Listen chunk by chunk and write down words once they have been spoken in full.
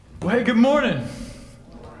Well, hey, good morning.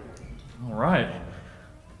 All right.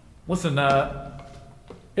 Listen,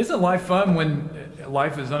 isn't life fun when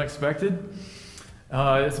life is unexpected?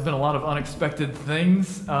 It's been a lot of unexpected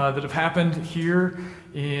things that have happened here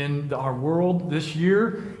in our world this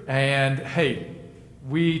year. And hey,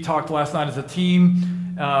 we talked last night as a team.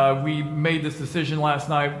 We made this decision last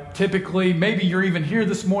night. Typically, maybe you're even here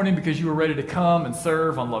this morning because you were ready to come and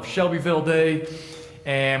serve on Love Shelbyville Day.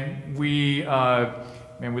 And we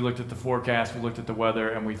looked at the forecast, we looked at the weather,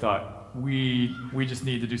 and we thought, we just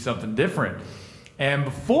need to do something different. And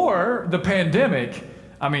before the pandemic,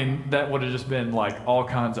 that would have just been like all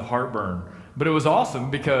kinds of heartburn. But it was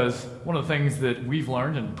awesome because one of the things that we've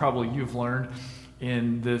learned, and probably you've learned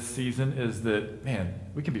in this season, is that, man,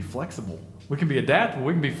 we can be flexible. We can be adaptable.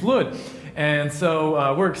 We can be fluid. And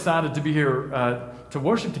so we're excited to be here to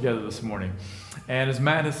worship together this morning. And as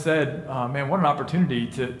Matt has said, man, what an opportunity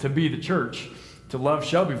to be the church, to love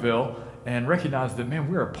Shelbyville, and recognize that,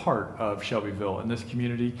 man, we're a part of Shelbyville in this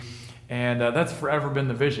community. And that's forever been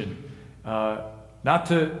the vision. Not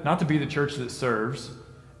to be the church that serves,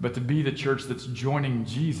 but to be the church that's joining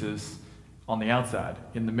Jesus on the outside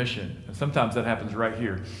in the mission. And sometimes that happens right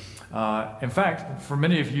here. In fact, for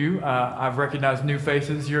many of you, I've recognized new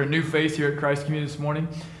faces. You're a new face here at Christ Community this morning.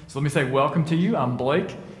 So let me say welcome to you. I'm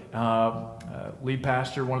Blake, lead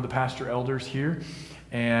pastor, one of the pastor elders here.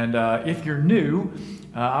 And if you're new,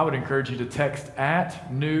 I would encourage you to text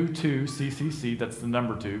at new2CCC, that's the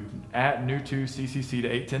number 2, at new2CCC to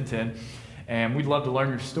 81010. And we'd love to learn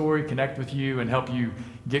your story, connect with you, and help you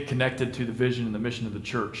get connected to the vision and the mission of the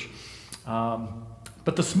church.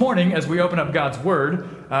 But this morning, as we open up God's Word,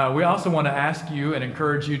 we also want to ask you and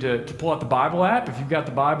encourage you to pull out the Bible app. If you've got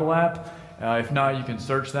the Bible app, if not, you can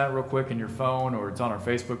search that real quick in your phone, or it's on our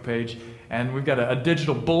Facebook page. And we've got a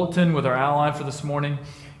digital bulletin with our outline for this morning.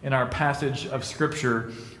 In our passage of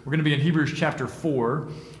Scripture, we're going to be in Hebrews chapter 4.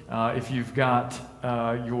 If you've got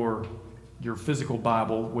your physical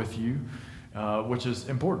Bible with you, which is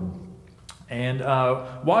important. And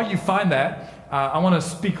while you find that, I want to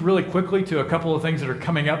speak really quickly to a couple of things that are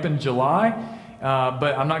coming up in July,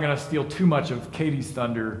 but I'm not going to steal too much of Katie's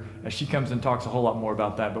thunder as she comes and talks a whole lot more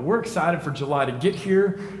about that. But we're excited for July to get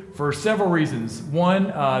here for several reasons. One,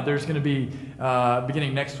 there's going to be,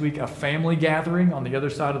 beginning next week, a family gathering on the other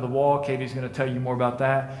side of the wall. Katie's going to tell you more about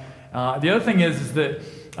that. The other thing is that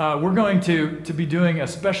we're going to be doing a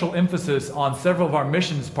special emphasis on several of our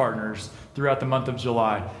missions partners throughout the month of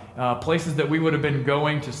July. Places that we would have been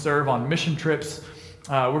going to serve on mission trips.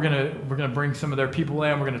 We're gonna bring some of their people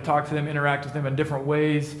in. We're gonna talk to them, interact with them in different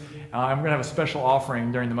ways. And we're gonna have a special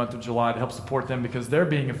offering during the month of July to help support them because they're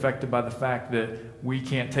being affected by the fact that we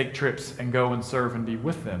can't take trips and go and serve and be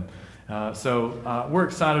with them. So we're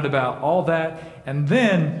excited about all that. And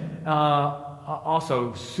then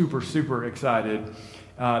also super excited.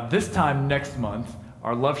 This time next month,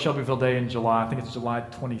 our Love Shelbyville Day in July, I think it's July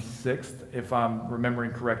 26th, if I'm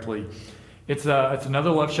remembering correctly. It's another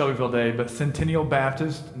Love Shelbyville Day, but Centennial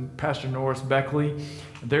Baptist, Pastor Norris Beckley,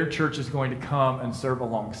 their church is going to come and serve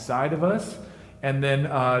alongside of us. And then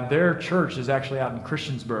their church is actually out in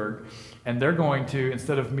Christiansburg, and they're going to,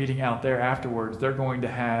 instead of meeting out there afterwards, they're going to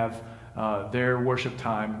have their worship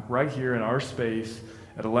time right here in our space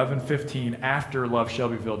at 11:15 after Love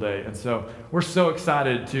Shelbyville Day. And so we're so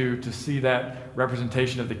excited to see that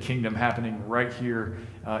representation of the kingdom happening right here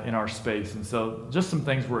in our space. And so just some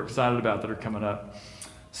things we're excited about that are coming up.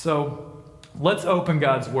 So let's open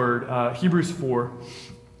God's Word, Hebrews 4.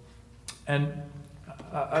 And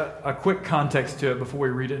a quick context to it before we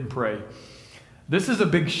read it and pray. This is a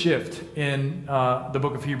big shift in the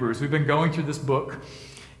book of Hebrews. We've been going through this book,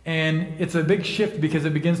 and it's a big shift because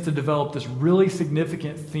it begins to develop this really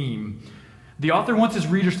significant theme. The author wants his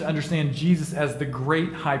readers to understand Jesus as the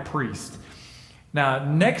great high priest. Now,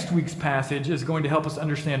 next week's passage is going to help us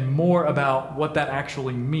understand more about what that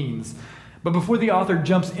actually means. But before the author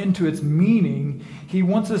jumps into its meaning, he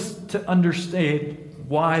wants us to understand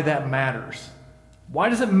why that matters. Why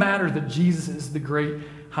does it matter that Jesus is the great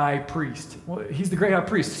high priest? Well, he's the great high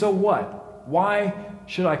priest, so what? Why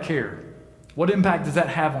should I care? What impact does that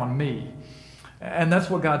have on me? And that's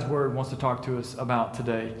what God's Word wants to talk to us about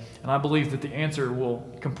today. And I believe that the answer will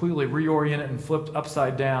completely reorient it and flip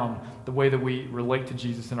upside down the way that we relate to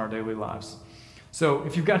Jesus in our daily lives. So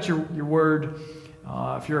if you've got your Word,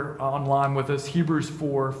 if you're online with us, Hebrews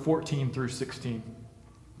 4:14 through 16.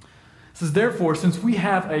 It says, "Therefore, since we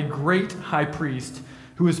have a great high priest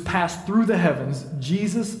who has passed through the heavens,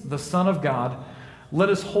 Jesus, the Son of God, let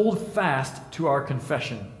us hold fast to our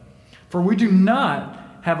confession. For we do not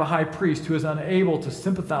have a high priest who is unable to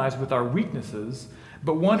sympathize with our weaknesses,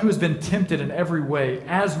 but one who has been tempted in every way,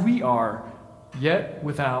 as we are, yet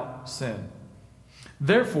without sin.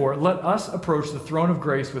 Therefore, let us approach the throne of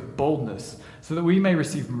grace with boldness, so that we may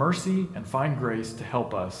receive mercy and find grace to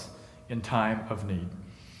help us in time of need.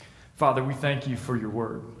 Father, we thank you for your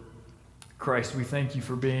word. Christ, we thank you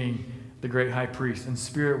for being the great high priest. And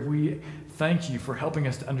Spirit, we thank you for helping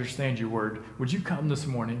us to understand your word. Would you come this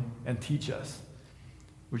morning and teach us?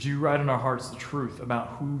 Would you write in our hearts the truth about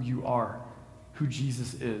who you are, who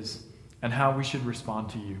Jesus is, and how we should respond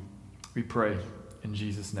to you? We pray in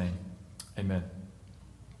Jesus' name. Amen.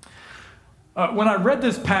 When I read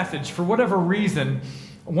this passage, for whatever reason,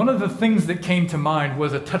 one of the things that came to mind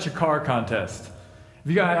was a touch a car contest.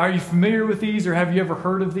 Are you familiar with these, or have you ever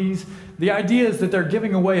heard of these? The idea is that they're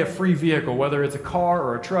giving away a free vehicle, whether it's a car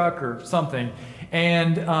or a truck or something,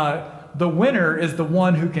 and the winner is the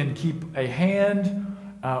one who can keep a hand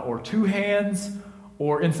or two hands,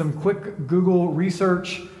 or in some quick Google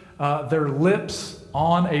research, their lips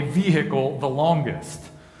on a vehicle the longest.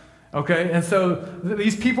 Okay, and so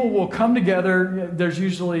these people will come together. There's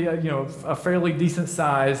usually a fairly decent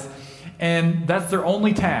size, and that's their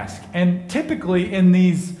only task. And typically in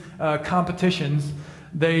these competitions,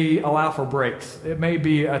 they allow for breaks. It may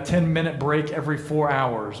be a 10-minute break every 4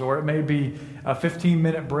 hours, or it may be a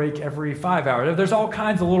 15-minute break every 5 hours. There's all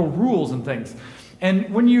kinds of little rules and things.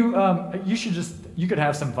 And when you could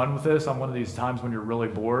have some fun with this on one of these times when you're really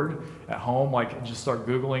bored at home, like just start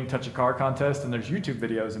Googling touch a car contest, and there's YouTube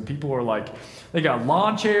videos, and people are like, they got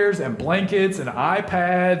lawn chairs and blankets and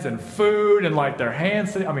iPads and food and like their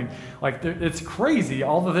hands. I mean, like it's crazy,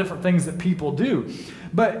 all the different things that people do.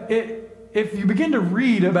 But if you begin to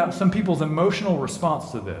read about some people's emotional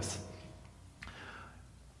response to this,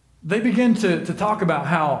 they begin to talk about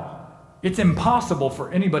how it's impossible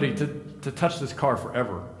for anybody to touch this car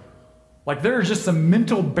forever. Like there are just some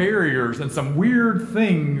mental barriers and some weird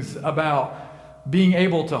things about being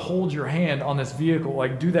able to hold your hand on this vehicle,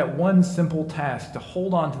 like do that one simple task to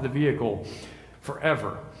hold on to the vehicle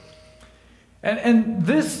forever. And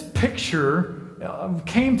this picture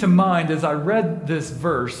came to mind as I read this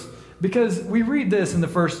verse, because we read this in the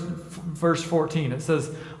first verse 14. It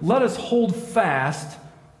says, "Let us hold fast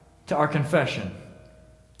to our confession."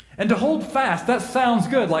 And to hold fast, that sounds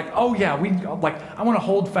good. Like, oh yeah, I want to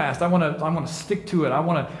hold fast. I want to stick to it. I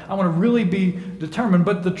want to really be determined.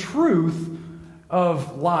 But the truth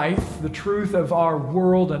of life, the truth of our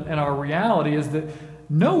world and our reality is that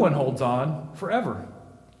no one holds on forever.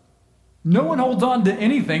 No one holds on to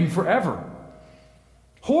anything forever.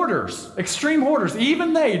 Hoarders, extreme hoarders,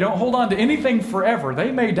 even they don't hold on to anything forever.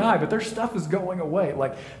 They may die, but their stuff is going away.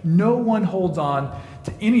 Like, no one holds on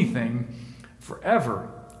to anything forever.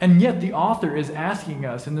 And yet the author is asking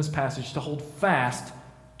us in this passage to hold fast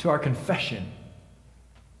to our confession.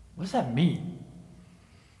 What does that mean?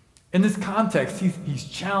 In this context, he's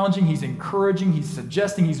challenging, he's encouraging, he's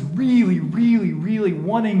suggesting, he's really, really, really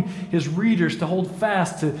wanting his readers to hold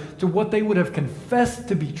fast to what they would have confessed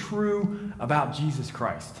to be true about Jesus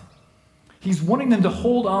Christ. He's wanting them to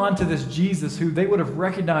hold on to this Jesus who they would have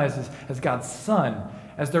recognized as God's Son,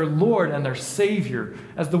 as their Lord and their Savior,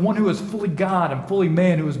 as the one who is fully God and fully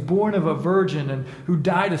man, who was born of a virgin and who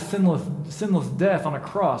died a sinless death on a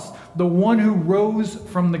cross, the one who rose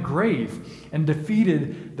from the grave and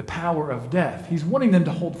defeated the power of death. He's wanting them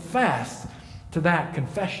to hold fast to that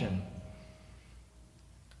confession.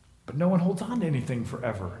 But no one holds on to anything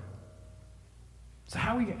forever. So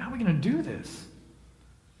how are we going to do this?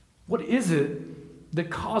 What is it that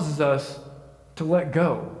causes us to let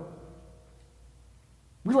go?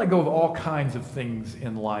 We let go of all kinds of things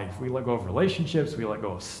in life. We let go of relationships, we let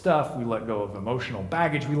go of stuff, we let go of emotional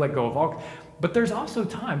baggage, we let go of all. But there's also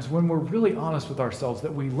times when we're really honest with ourselves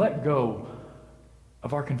that we let go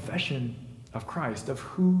of our confession of Christ, of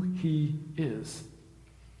who he is.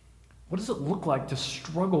 What does it look like to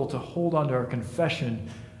struggle to hold on to our confession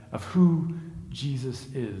of who Jesus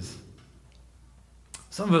is?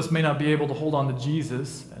 Some of us may not be able to hold on to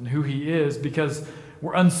Jesus and who he is because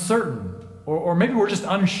we're uncertain, or maybe we're just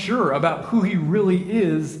unsure about who he really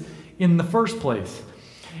is in the first place.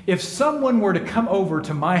 If someone were to come over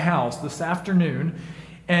to my house this afternoon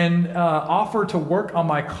and offer to work on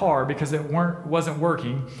my car because it wasn't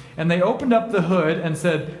working, and they opened up the hood and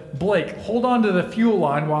said, "Blake, hold on to the fuel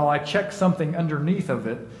line while I check something underneath of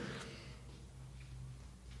it,"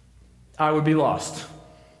 I would be lost.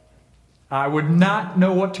 I would not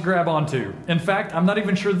know what to grab onto. In fact, I'm not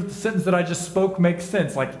even sure that the sentence that I just spoke makes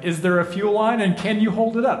sense. Like, is there a fuel line and can you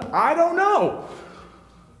hold it up? I don't know.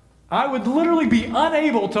 I would literally be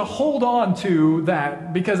unable to hold on to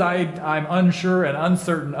that because I'm unsure and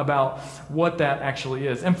uncertain about what that actually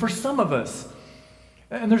is. And for some of us,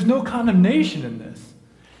 And there's no condemnation in this.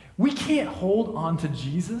 We can't hold on to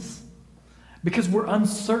Jesus because we're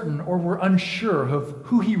uncertain or we're unsure of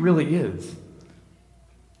who he really is.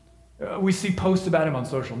 We see posts about him on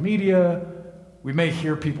social media. We may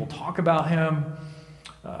hear people talk about him.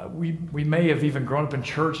 We may have even grown up in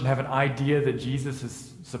church and have an idea that Jesus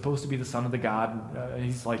is supposed to be the Son of the God.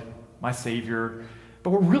 He's like my Savior. But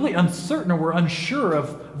we're really uncertain or we're unsure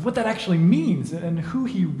of what that actually means and who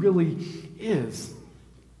he really is.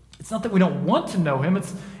 It's not that we don't want to know him,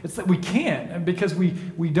 it's that we can't because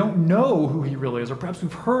we don't know who he really is. Or perhaps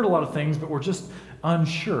we've heard a lot of things, but we're just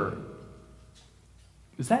unsure.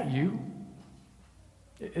 Is that you?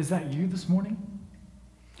 Is that you this morning?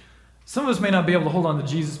 Some of us may not be able to hold on to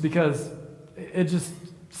Jesus because it just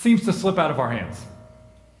seems to slip out of our hands.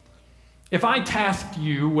 If I tasked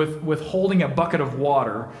you with holding a bucket of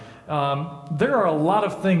water, there are a lot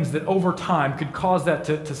of things that over time could cause that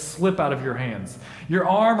to slip out of your hands. Your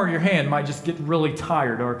arm or your hand might just get really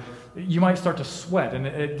tired, or you might start to sweat and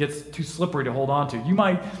it gets too slippery to hold on to. You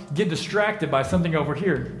might get distracted by something over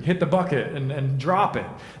here, hit the bucket and drop it.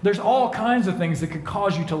 There's all kinds of things that could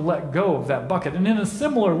cause you to let go of that bucket. And in a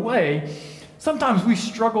similar way, sometimes we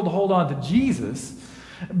struggle to hold on to Jesus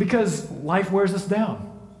because life wears us down.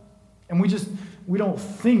 And we don't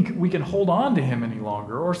think we can hold on to him any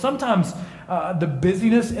longer. Or sometimes the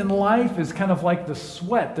busyness in life is kind of like the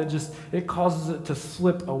sweat that it causes it to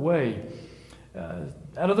slip away.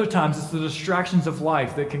 At other times, it's the distractions of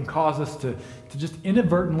life that can cause us to just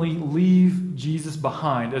inadvertently leave Jesus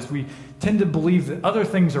behind as we tend to believe that other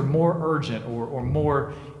things are more urgent or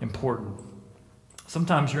more important.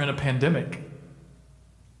 Sometimes you're in a pandemic.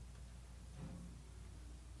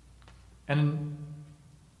 And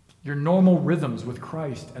your normal rhythms with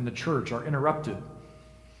Christ and the church are interrupted.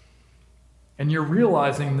 And you're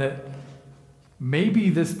realizing that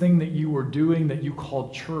maybe this thing that you were doing that you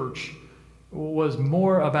called church was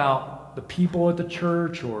more about the people at the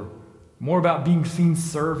church or more about being seen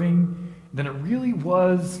serving than it really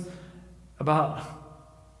was about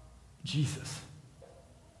Jesus.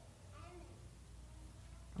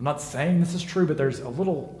 I'm not saying this is true, but there's a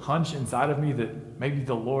little hunch inside of me that maybe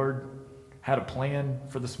the Lord had a plan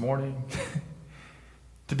for this morning.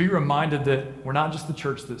 To be reminded that we're not just the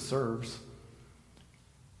church that serves.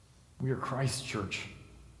 We are Christ's church.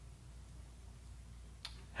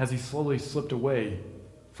 Has he slowly slipped away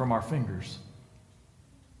from our fingers?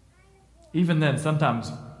 Even then,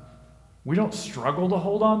 sometimes we don't struggle to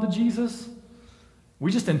hold on to Jesus.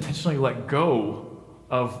 We just intentionally let go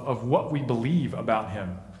of what we believe about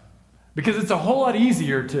him. Because it's a whole lot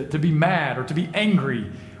easier to be mad or to be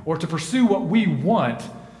angry or to pursue what we want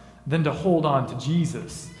than to hold on to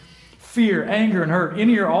Jesus. Fear, anger, and hurt,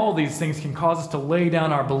 any or all of these things can cause us to lay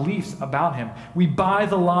down our beliefs about him. We buy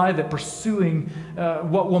the lie that pursuing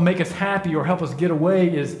what will make us happy or help us get away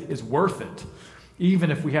is worth it, even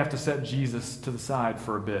if we have to set Jesus to the side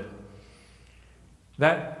for a bit.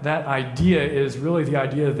 That idea is really the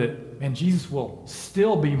idea that, man, Jesus will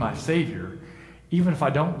still be my Savior, even if I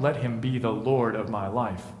don't let him be the Lord of my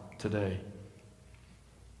life today.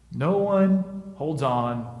 No one holds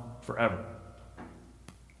on forever.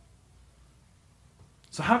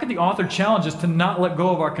 So how could the author challenge us to not let go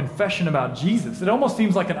of our confession about Jesus? It almost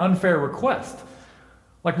seems like an unfair request.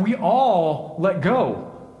 Like we all let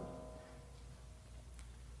go.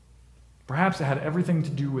 Perhaps it had everything to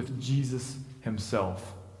do with Jesus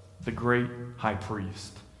himself, the great high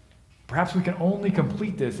priest. Perhaps we can only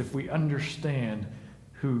complete this if we understand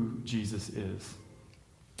who Jesus is.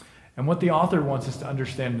 And what the author wants us to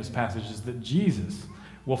understand in this passage is that Jesus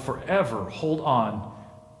will forever hold on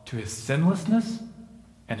to his sinlessness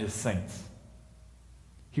and his saints.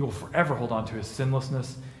 He will forever hold on to his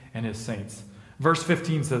sinlessness and his saints. Verse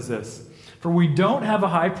 15 says this, "For we don't have a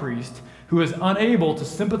high priest who is unable to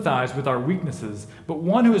sympathize with our weaknesses, but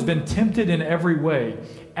one who has been tempted in every way,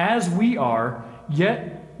 as we are,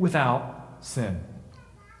 yet without sin."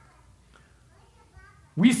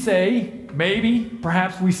 We say,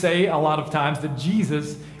 perhaps we say a lot of times that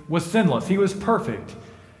Jesus was sinless. He was perfect.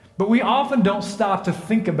 But we often don't stop to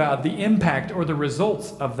think about the impact or the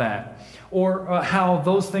results of that, or how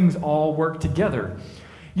those things all work together.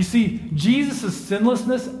 You see, Jesus'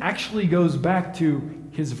 sinlessness actually goes back to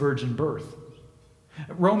his virgin birth.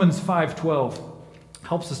 Romans 5:12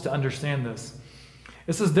 helps us to understand this.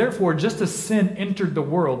 It says, "Therefore, just as sin entered the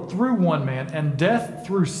world through one man, and death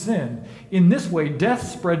through sin, in this way death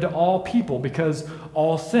spread to all people because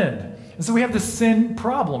all sinned." And so we have this sin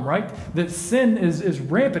problem, right? That sin is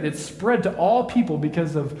rampant. It's spread to all people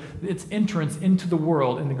because of its entrance into the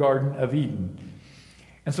world in the Garden of Eden.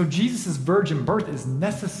 And so Jesus' virgin birth is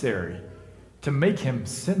necessary to make him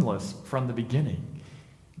sinless from the beginning.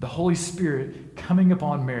 The Holy Spirit coming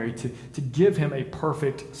upon Mary to give him a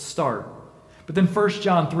perfect start. But then 1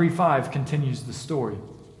 John 3:5 continues the story.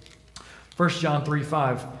 1 John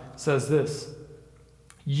 3:5 says this,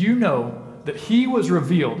 "You know that he was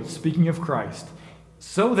revealed," speaking of Christ,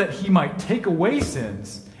 "so that he might take away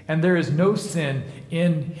sins, and there is no sin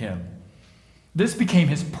in him." This became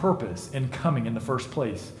his purpose in coming in the first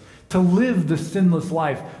place, to live the sinless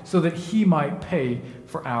life so that he might pay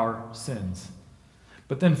for our sins.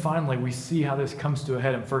 But then finally, we see how this comes to a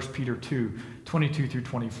head in 1 Peter 2:22 through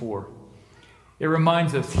 24. It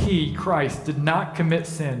reminds us he, Christ, did not commit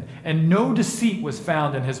sin, and no deceit was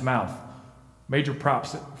found in his mouth. Major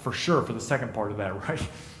props for sure for the second part of that, right?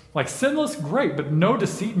 Like sinless, great, but no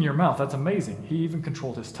deceit in your mouth. That's amazing. He even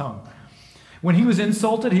controlled his tongue. When he was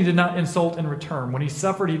insulted, he did not insult in return. When he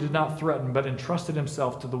suffered, he did not threaten, but entrusted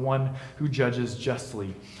himself to the one who judges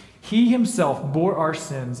justly. He himself bore our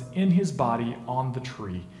sins in his body on the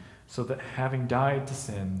tree, so that having died to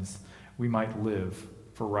sins, we might live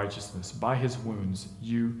for righteousness. By his wounds,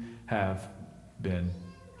 you have been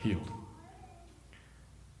healed.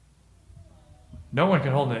 No one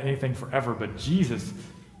can hold on to anything forever, but Jesus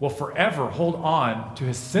will forever hold on to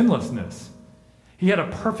his sinlessness. He had a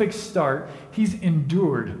perfect start. He's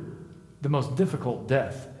endured the most difficult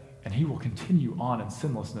death, and he will continue on in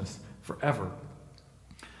sinlessness forever.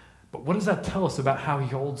 But what does that tell us about how he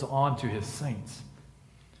holds on to his saints?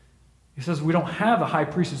 He says we don't have a high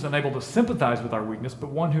priest who's unable to sympathize with our weakness, but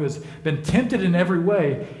one who has been tempted in every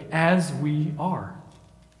way as we are.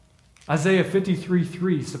 Isaiah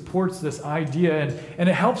 53:3 supports this idea, and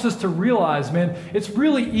it helps us to realize, man, it's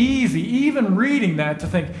really easy, even reading that, to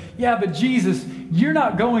think, yeah, but Jesus, you're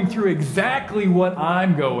not going through exactly what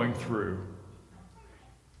I'm going through.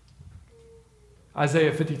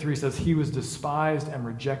 Isaiah 53 says, he was despised and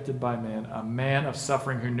rejected by men, a man of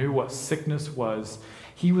suffering who knew what sickness was.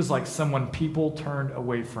 He was like someone people turned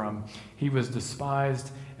away from. He was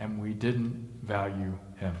despised, and we didn't value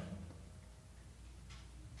him.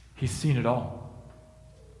 He's seen it all.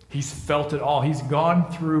 He's felt it all. He's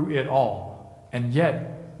gone through it all, and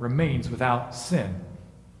yet remains without sin.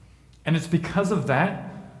 And it's because of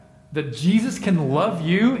that Jesus can love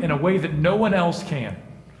you in a way that no one else can.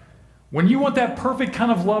 When you want that perfect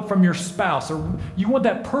kind of love from your spouse, or you want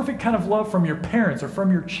that perfect kind of love from your parents, or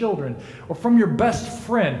from your children, or from your best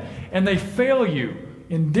friend, and they fail you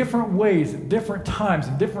in different ways, at different times,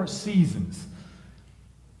 in different seasons,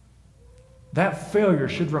 that failure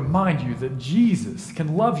should remind you that Jesus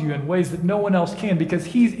can love you in ways that no one else can, because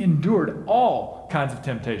he's endured all kinds of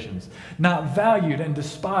temptations, not valued and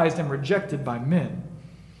despised and rejected by men.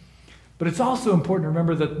 But it's also important to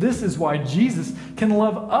remember that this is why Jesus can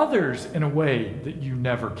love others in a way that you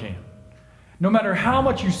never can. No matter how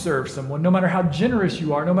much you serve someone, no matter how generous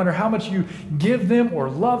you are, no matter how much you give them or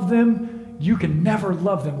love them, you can never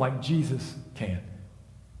love them like Jesus can.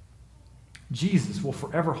 Jesus will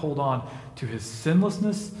forever hold on to his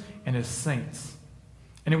sinlessness and his saints.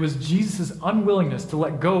 And it was Jesus' unwillingness to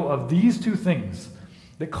let go of these two things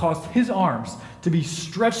that caused his arms to be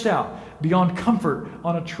stretched out beyond comfort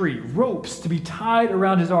on a tree, ropes to be tied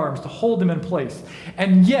around his arms to hold them in place.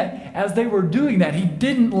 And yet, as they were doing that, he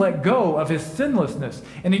didn't let go of his sinlessness,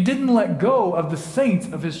 and he didn't let go of the saints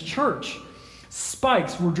of his church.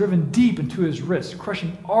 Spikes were driven deep into his wrists,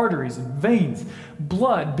 crushing arteries and veins,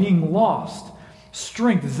 blood being lost,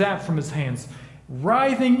 strength zapped from his hands.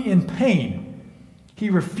 Writhing in pain,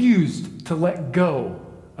 he refused to let go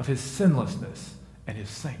of his sinlessness and his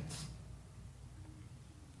saints.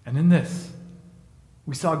 And in this,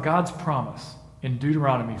 we saw God's promise in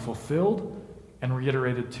Deuteronomy fulfilled and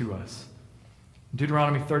reiterated to us. In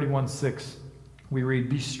Deuteronomy 31:6, we read,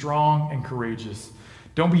 "Be strong and courageous.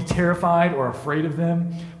 Don't be terrified or afraid of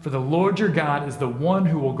them, for the Lord your God is the one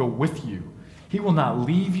who will go with you. He will not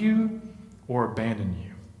leave you or abandon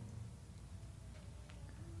you."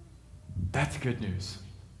 That's good news.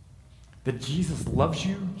 That Jesus loves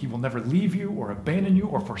you. He will never leave you or abandon you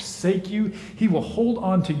or forsake you. He will hold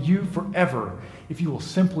on to you forever if you will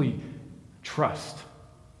simply trust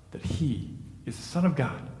that he is the Son of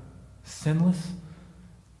God, sinless,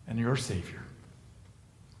 and your Savior.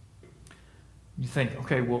 You think,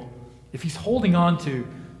 okay, well, if he's holding on to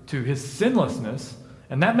his sinlessness,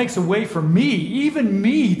 and that makes a way for me, even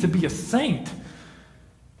me, to be a saint,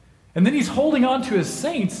 and then he's holding on to his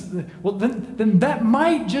saints, well, then that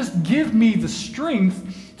might just give me the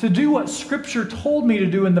strength to do what Scripture told me to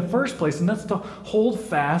do in the first place, and that's to hold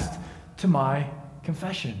fast to my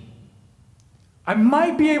confession. I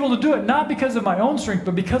might be able to do it, not because of my own strength,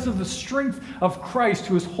 but because of the strength of Christ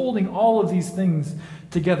who is holding all of these things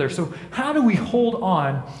together. So how do we hold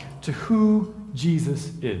on to who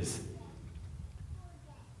Jesus is?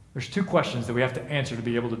 There's two questions that we have to answer to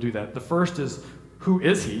be able to do that. The first is, who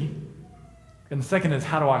is he? And the second is,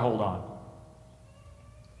 how do I hold on?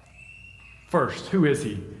 First, who is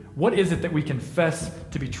he? What is it that we confess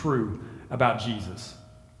to be true about Jesus?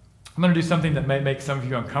 I'm going to do something that may make some of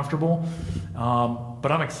you uncomfortable,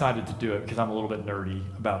 but I'm excited to do it because I'm a little bit nerdy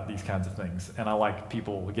about these kinds of things, and I like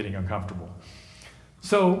people getting uncomfortable.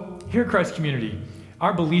 So here at Christ Community,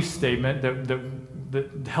 our belief statement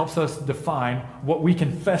that helps us define what we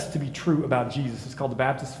confess to be true about Jesus is called the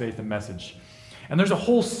Baptist Faith and Message. And there's a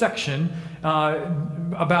whole section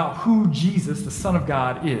about who Jesus, the Son of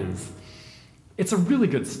God, is. It's a really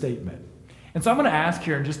good statement. And so I'm going to ask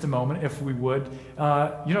here in just a moment, if we would, you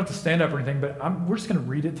don't have to stand up or anything, but we're just going to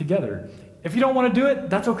read it together. If you don't want to do it,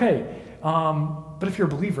 that's okay. But if you're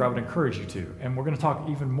a believer, I would encourage you to. And we're going to talk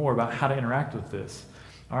even more about how to interact with this.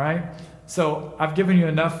 All right? So I've given you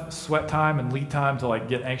enough sweat time and lead time to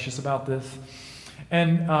get anxious about this.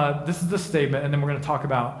 And this is the statement, and then we're going to talk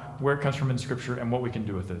about where it comes from in Scripture and what we can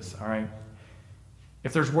do with this. All right?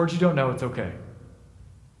 If there's words you don't know, it's okay.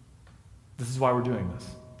 This is why we're doing this.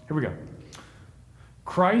 Here we go.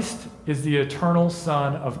 Christ is the eternal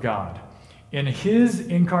Son of God. In his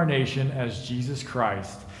incarnation as Jesus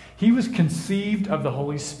Christ, he was conceived of the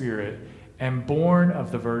Holy Spirit and born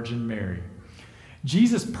of the Virgin Mary.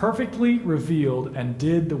 Jesus perfectly revealed and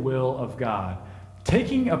did the will of God,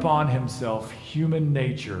 taking upon himself human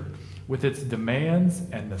nature with its demands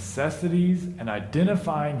and necessities and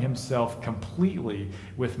identifying himself completely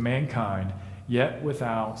with mankind, yet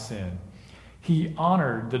without sin. He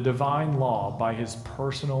honored the divine law by his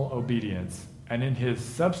personal obedience, and in his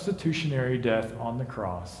substitutionary death on the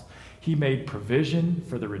cross, he made provision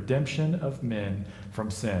for the redemption of men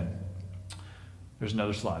from sin. There's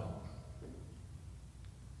another slide.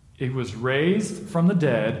 He was raised from the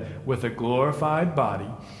dead with a glorified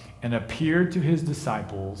body and appeared to his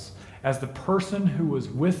disciples as the person who was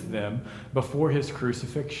with them before his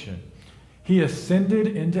crucifixion. He ascended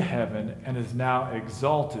into heaven and is now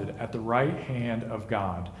exalted at the right hand of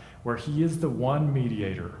God, where he is the one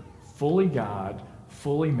mediator, fully God,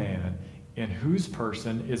 fully man, in whose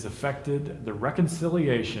person is effected the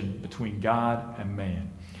reconciliation between God and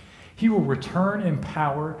man. He will return in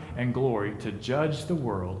power and glory to judge the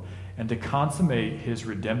world and to consummate his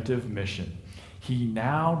redemptive mission. He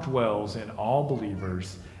now dwells in all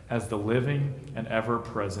believers as the living and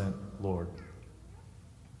ever-present Lord.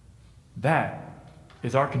 That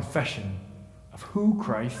is our confession of who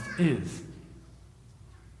Christ is.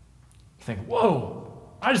 You think, whoa,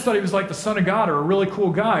 I just thought he was like the Son of God or a really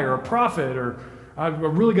cool guy or a prophet or a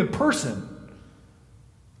really good person.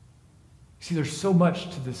 See, there's so much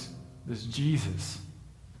to this Jesus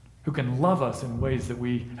who can love us in ways that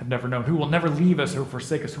we have never known, who will never leave us or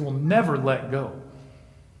forsake us, who will never let go.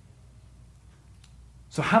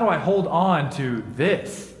 So how do I hold on to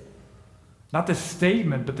this? Not this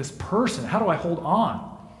statement, but this person. How do I hold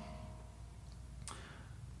on?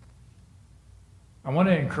 I want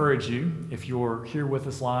to encourage you, if you're here with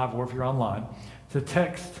us live or if you're online, to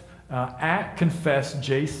text at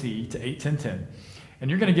ConfessJC to 81010. And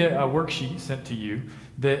you're going to get a worksheet sent to you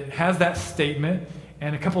that has that statement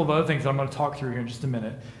and a couple of other things that I'm going to talk through here in just a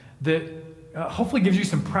minute that hopefully gives you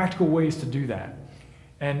some practical ways to do that.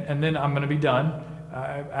 And then I'm going to be done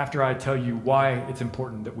after I tell you why it's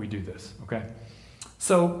important that we do this, okay?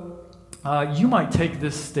 So you might take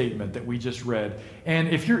this statement that we just read, and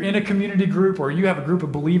if you're in a community group or you have a group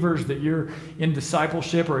of believers that you're in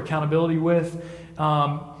discipleship or accountability with,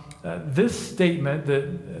 this statement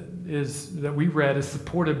that we read is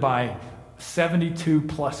supported by 72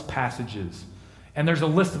 plus passages, and there's a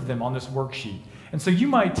list of them on this worksheet. And so you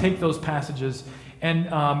might take those passages and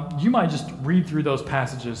you might just read through those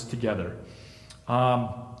passages together.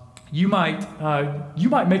 You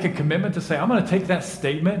might make a commitment to say, I'm going to take that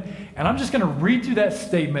statement and I'm just going to read through that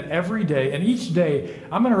statement every day. And each day,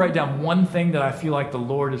 I'm going to write down one thing that I feel like the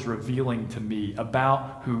Lord is revealing to me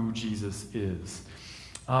about who Jesus is.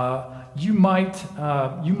 You might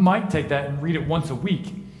take that and read it once a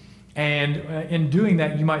week. And in doing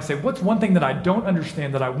that, you might say, what's one thing that I don't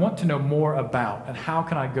understand that I want to know more about? And how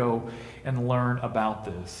can I go and learn about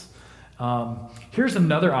this? Here's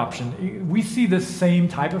another option. We see this same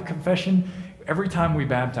type of confession every time we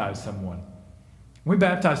baptize someone. When we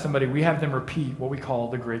baptize somebody, we have them repeat what we call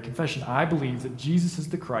the Great Confession. I believe that Jesus is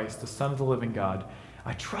the Christ, the Son of the living God.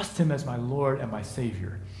 I trust him as my Lord and my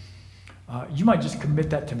Savior. You might just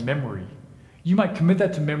commit that to memory. You might commit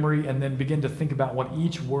that to memory and then begin to think about what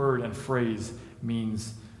each word and phrase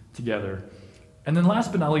means together. And then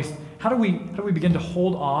last but not least, how do we begin to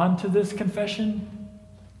hold on to this confession?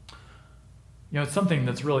 It's something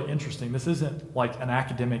that's really interesting. This isn't like an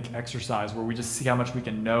academic exercise where we just see how much we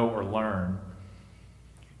can know or learn.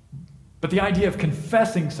 But the idea of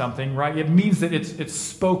confessing something, right, it means that it's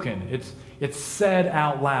spoken, it's said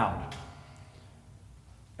out loud.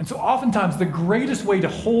 And so oftentimes the greatest way to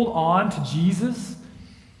hold on to Jesus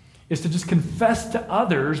is to just confess to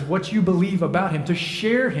others what you believe about him, to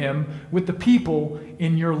share him with the people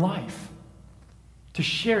in your life, to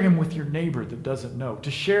share him with your neighbor that doesn't know, to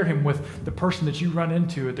share him with the person that you run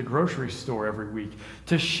into at the grocery store every week,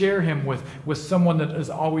 to share him with someone that is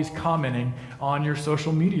always commenting on your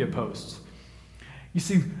social media posts. You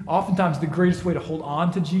see, oftentimes the greatest way to hold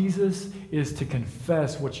on to Jesus is to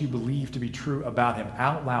confess what you believe to be true about him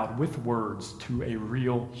out loud with words to a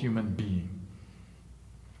real human being.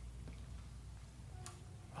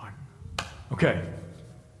 Okay,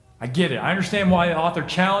 I get it. I understand why the author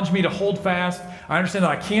challenged me to hold fast. I understand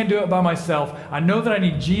that I can't do it by myself. I know that I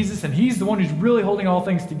need Jesus, and he's the one who's really holding all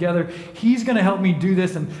things together. He's going to help me do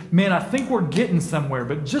this, and man, I think we're getting somewhere.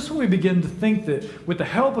 But just when we begin to think that with the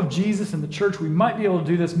help of Jesus and the church, we might be able to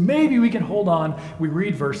do this, maybe we can hold on. We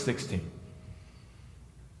read verse 16.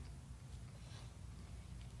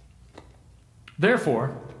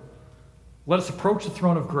 Therefore, let us approach the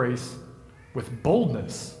throne of grace with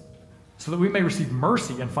boldness, so that we may receive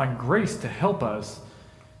mercy and find grace to help us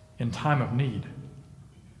in time of need.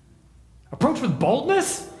 Approach with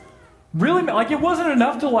boldness? Really? Like it wasn't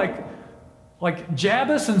enough to like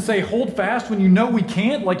jab us and say, hold fast when you know we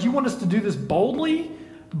can't? Like you want us to do this boldly?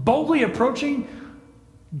 Boldly approaching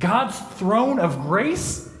God's throne of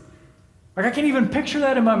grace? Like I can't even picture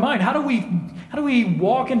that in my mind. How do we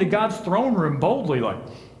walk into God's throne room boldly? Like,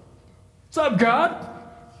 what's up, God?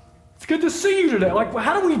 It's good to see you today. Like,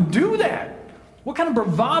 how do we do that? What kind of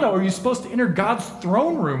bravado are you supposed to enter God's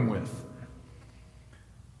throne room with?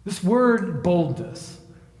 This word boldness,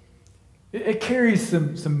 it carries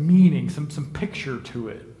some meaning, some picture to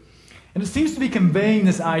it. And it seems to be conveying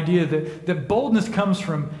this idea that boldness comes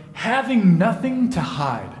from having nothing to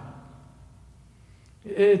hide.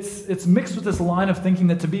 It's mixed with this line of thinking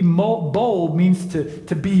that to be bold means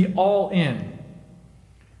to be all in,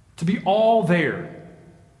 to be all there.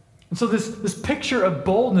 And so this picture of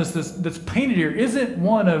boldness that's painted here isn't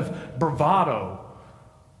one of bravado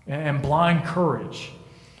and blind courage.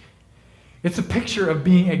 It's a picture of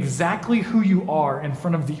being exactly who you are in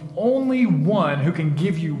front of the only one who can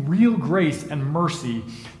give you real grace and mercy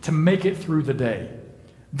to make it through the day.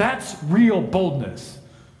 That's real boldness.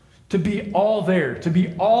 To be all there, to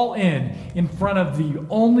be all in front of the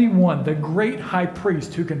only one, the great high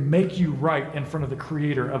priest who can make you right in front of the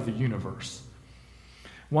creator of the universe.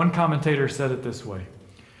 One commentator said it this way: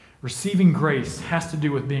 receiving grace has to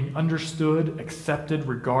do with being understood, accepted,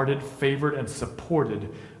 regarded, favored, and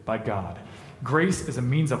supported by God. Grace is a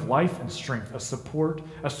means of life and strength,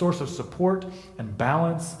 a source of support and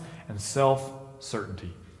balance and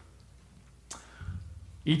self-certainty.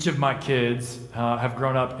 Each of my kids have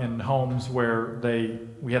grown up in homes where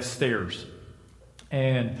we have stairs.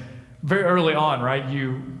 And very early on, right,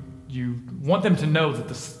 you want them to know that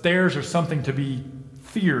the stairs are something to be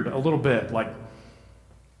feared a little bit, like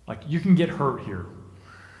you can get hurt here.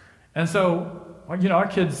 And so, our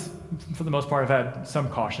kids, for the most part, have had some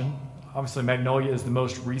caution. Obviously, Magnolia is the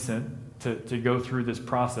most recent to go through this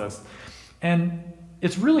process. And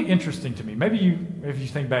it's really interesting to me. Maybe if you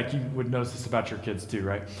think back, you would notice this about your kids too,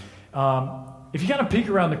 right? If you kind of peek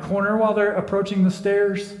around the corner while they're approaching the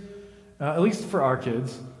stairs, at least for our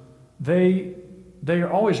kids, they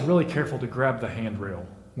are always really careful to grab the handrail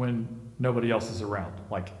when nobody else is around.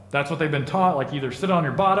 Like, that's what they've been taught. Like, either sit on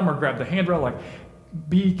your bottom or grab the handrail. Like,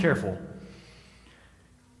 be careful.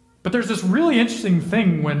 But there's this really interesting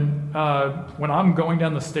thing when I'm going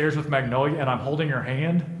down the stairs with Magnolia and I'm holding her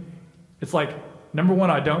hand. It's like, number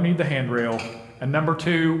one, I don't need the handrail. And number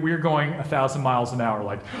two, we're going 1,000 miles an hour.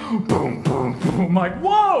 Like, boom, boom, boom. I'm like,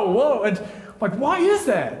 whoa, whoa. And like, why is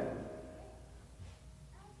that?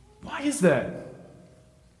 Why is that?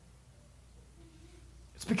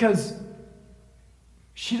 It's because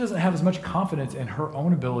she doesn't have as much confidence in her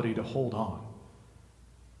own ability to hold on.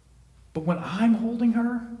 But when I'm holding her,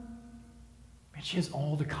 man, she has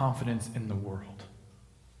all the confidence in the world.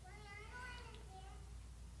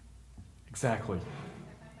 Exactly.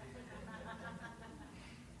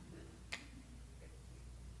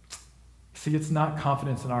 See, it's not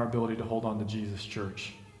confidence in our ability to hold on to Jesus,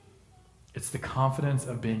 church. It's the confidence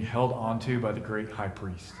of being held onto by the great high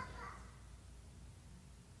priest.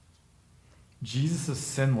 Jesus'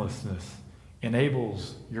 sinlessness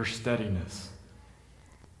enables your steadiness.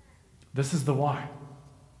 This is the why.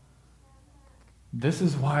 This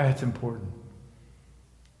is why it's important.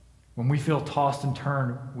 When we feel tossed and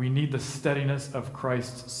turned, we need the steadiness of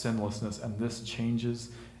Christ's sinlessness, and this changes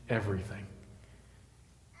everything.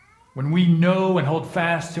 When we know and hold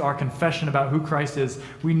fast to our confession about who Christ is,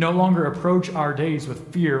 we no longer approach our days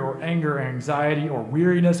with fear or anger or anxiety or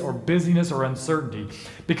weariness or busyness or uncertainty,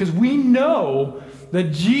 because we know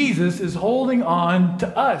that Jesus is holding on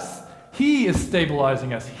to us. He is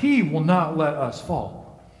stabilizing us. He will not let us fall.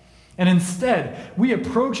 And instead, we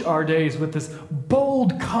approach our days with this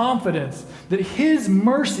bold confidence that His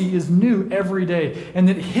mercy is new every day and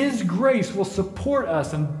that His grace will support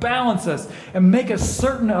us and balance us and make us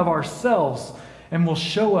certain of ourselves and will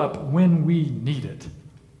show up when we need it.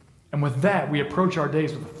 And with that, we approach our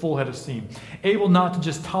days with a full head of steam, able not to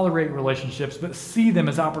just tolerate relationships, but see them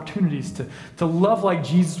as opportunities to love like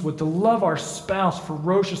Jesus would, to love our spouse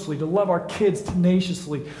ferociously, to love our kids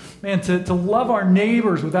tenaciously, and to love our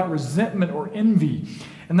neighbors without resentment or envy.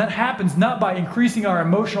 And that happens not by increasing our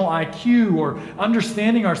emotional IQ or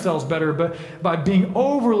understanding ourselves better, but by being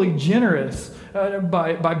overly generous,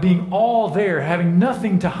 by being all there, having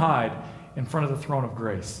nothing to hide in front of the throne of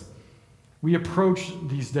grace. We approach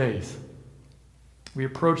these days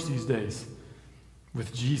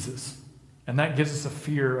with Jesus, and that gives us a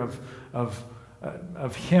fear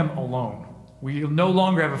of Him alone. We no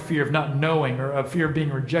longer have a fear of not knowing or a fear of being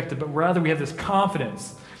rejected, but rather we have this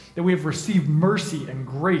confidence that we have received mercy and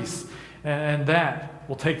grace, and that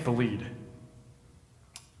will take the lead.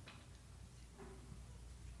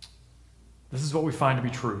 This is what we find to be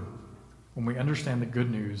true when we understand the good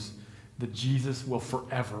news that Jesus will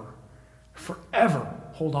forever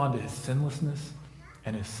hold on to His sinlessness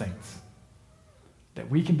and His saints. That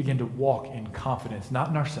we can begin to walk in confidence, not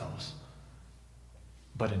in ourselves,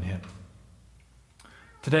 but in Him.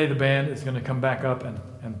 Today, the band is going to come back up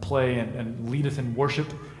and play and lead us in worship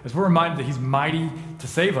as we're reminded that He's mighty to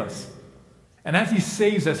save us. And as He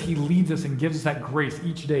saves us, He leads us and gives us that grace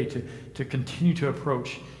each day to continue to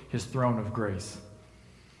approach His throne of grace.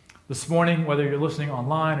 This morning, whether you're listening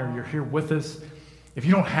online or you're here with us, if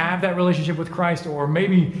you don't have that relationship with Christ, or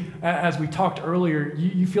maybe, as we talked earlier,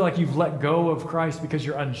 you feel like you've let go of Christ because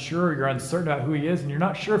you're unsure, you're uncertain about who He is, and you're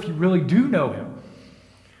not sure if you really do know Him,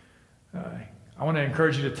 I want to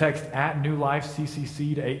encourage you to text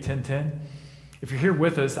 @NewLifeCCC to 81010. If you're here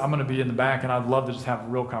with us, I'm going to be in the back, and I'd love to just have a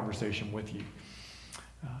real conversation with you.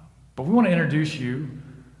 But we want to introduce you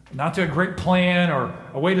not to a great plan or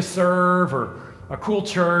a way to serve or a cool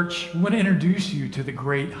church. We want to introduce you to the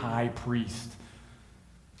great high priest,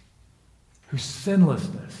 whose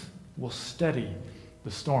sinlessness will steady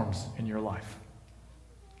the storms in your life,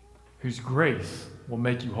 whose grace will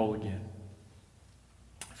make you whole again.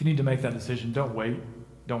 If you need to make that decision, don't wait,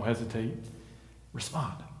 don't hesitate,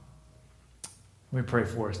 respond. Let me pray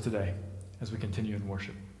for us today as we continue in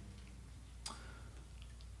worship.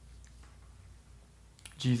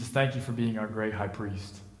 Jesus, thank you for being our great high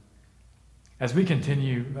priest. As we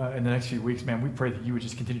continue in the next few weeks, man, we pray that you would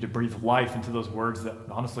just continue to breathe life into those words that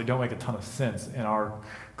honestly don't make a ton of sense in our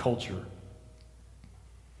culture.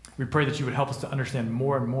 We pray that you would help us to understand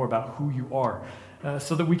more and more about who you are,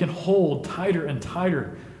 so that we can hold tighter and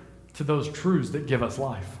tighter to those truths that give us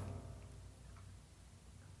life.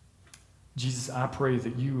 Jesus, I pray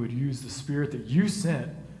that you would use the Spirit that you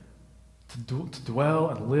sent to dwell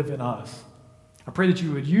and live in us. I pray that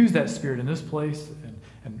you would use that Spirit in this place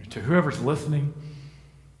and to whoever's listening,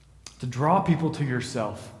 to draw people to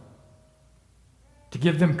yourself, to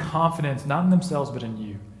give them confidence, not in themselves, but in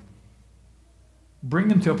you. Bring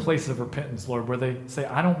them to a place of repentance, Lord, where they say,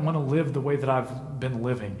 I don't want to live the way that I've been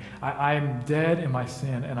living. I am dead in my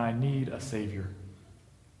sin, and I need a Savior.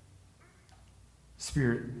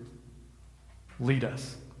 Spirit, lead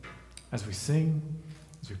us as we sing,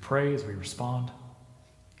 as we pray, as we respond,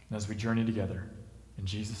 and as we journey together. In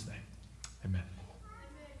Jesus' name.